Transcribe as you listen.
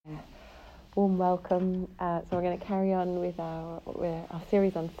Warm welcome. So we're going to carry on with our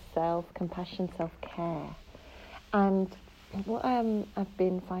series on self-compassion, self-care. And what I've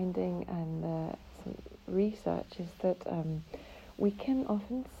been finding and some research is that we can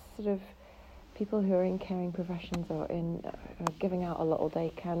often sort of, people who are in caring professions or in giving out a lot all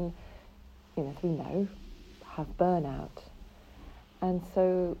day can, as we know, have burnout. And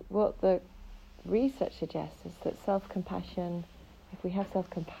so what the research suggests is that self-compassion, if we have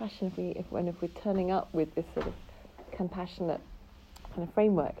self-compassion, if we're turning up with this sort of compassionate kind of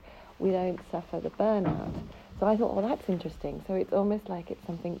framework, we don't suffer the burnout. So I thought, well, that's interesting. So it's almost like it's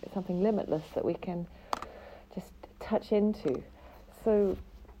something limitless that we can just touch into. So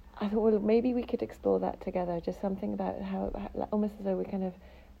I thought, well, maybe we could explore that together. Just something about how almost as though we're kind of,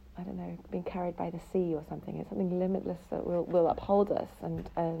 I don't know, being carried by the sea or something. It's something limitless that will uphold us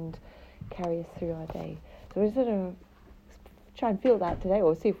and carry us through our day. So we're sort of try and feel that today,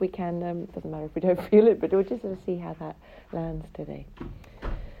 or see if we can. Doesn't matter if we don't feel it, but we'll just sort of see how that lands today.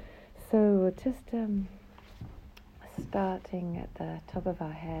 So just starting at the top of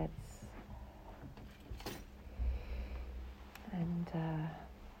our heads, and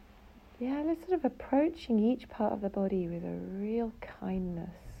let's sort of approaching each part of the body with a real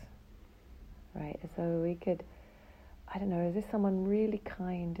kindness, right? As though we could, I don't know, is this someone really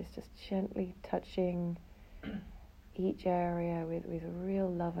kind, is just gently touching each area with real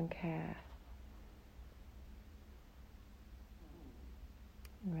love and care.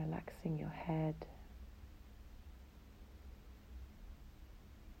 And relaxing your head.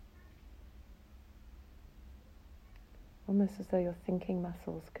 Almost as though your thinking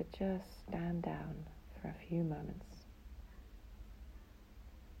muscles could just stand down for a few moments.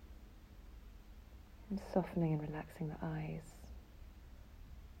 And softening and relaxing the eyes.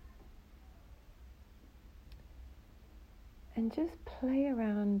 And just play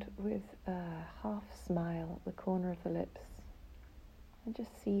around with a half smile at the corner of the lips. And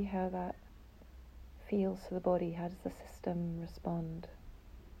just see how that feels to the body. How does the system respond?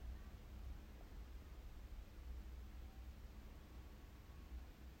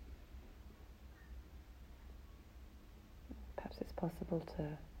 Perhaps it's possible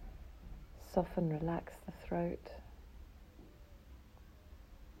to soften, relax the throat.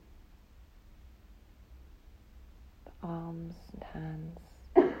 The arms and hands.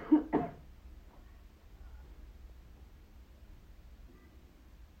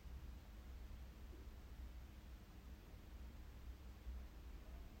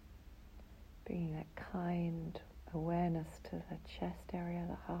 Bringing that kind awareness to the chest area,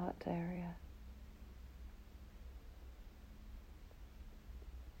 the heart area.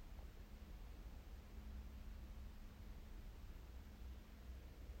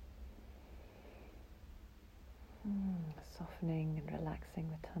 Softening and relaxing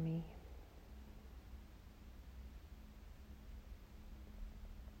the tummy.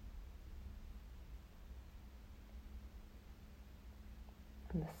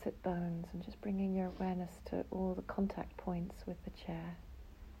 And the sit bones, and just bringing your awareness to all the contact points with the chair.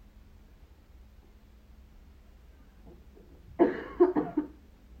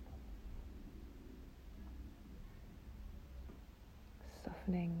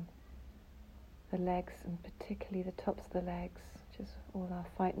 Softening the legs, and particularly the tops of the legs, which is all our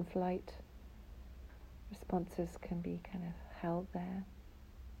fight and flight responses can be kind of held there.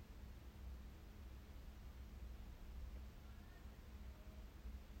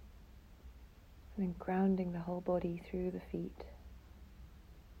 And then grounding the whole body through the feet,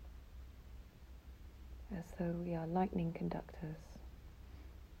 as though we are lightning conductors.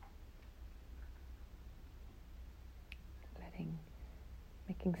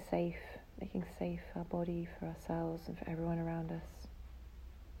 Making safe our body for ourselves and for everyone around us.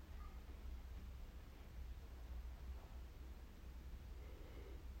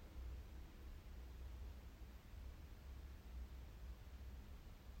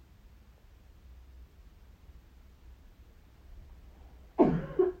 I'm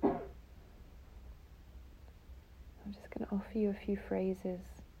just going to offer you a few phrases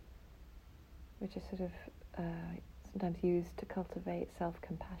which are sort of sometimes used to cultivate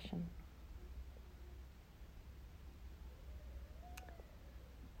self-compassion.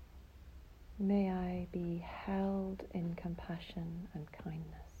 May I be held in compassion and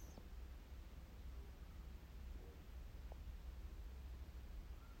kindness.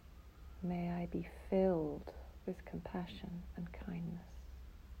 May I be filled with compassion and kindness.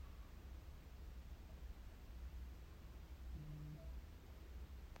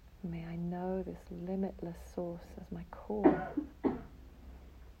 May I know this limitless source as my core.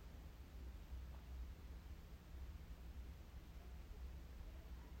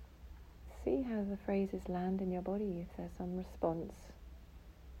 see how the phrases land in your body, if there's some response.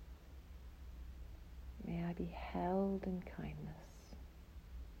 May I be held in kindness.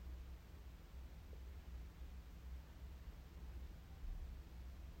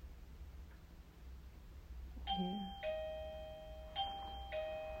 Yeah.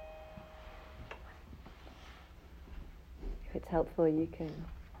 If it's helpful, you can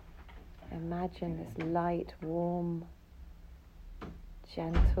imagine this light, warm,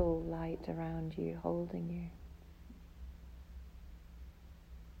 gentle light around you, holding you.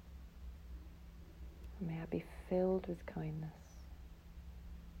 May I be filled with kindness.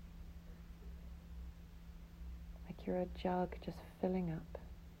 Like you're a jug just filling up.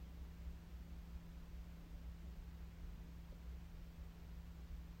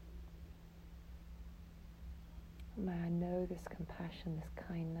 May I know this compassion, this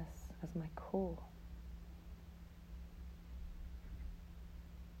kindness as my core.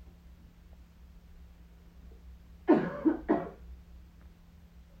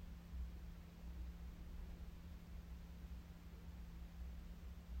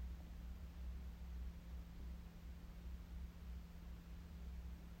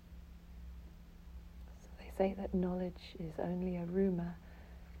 Say that knowledge is only a rumour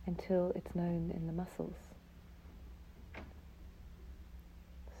until it's known in the muscles.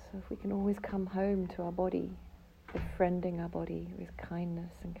 So if we can always come home to our body, befriending our body with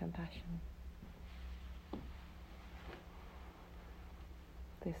kindness and compassion,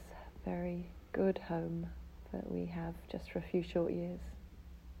 this very good home that we have just for a few short years.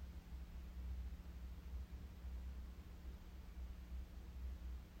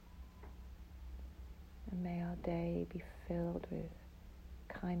 And may our day be filled with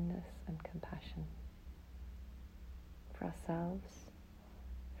kindness and compassion for ourselves,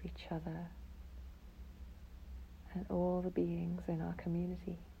 for each other, and all the beings in our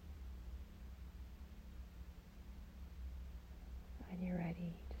community. When you're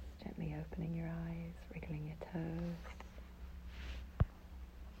ready, just gently opening your eyes, wriggling your toes.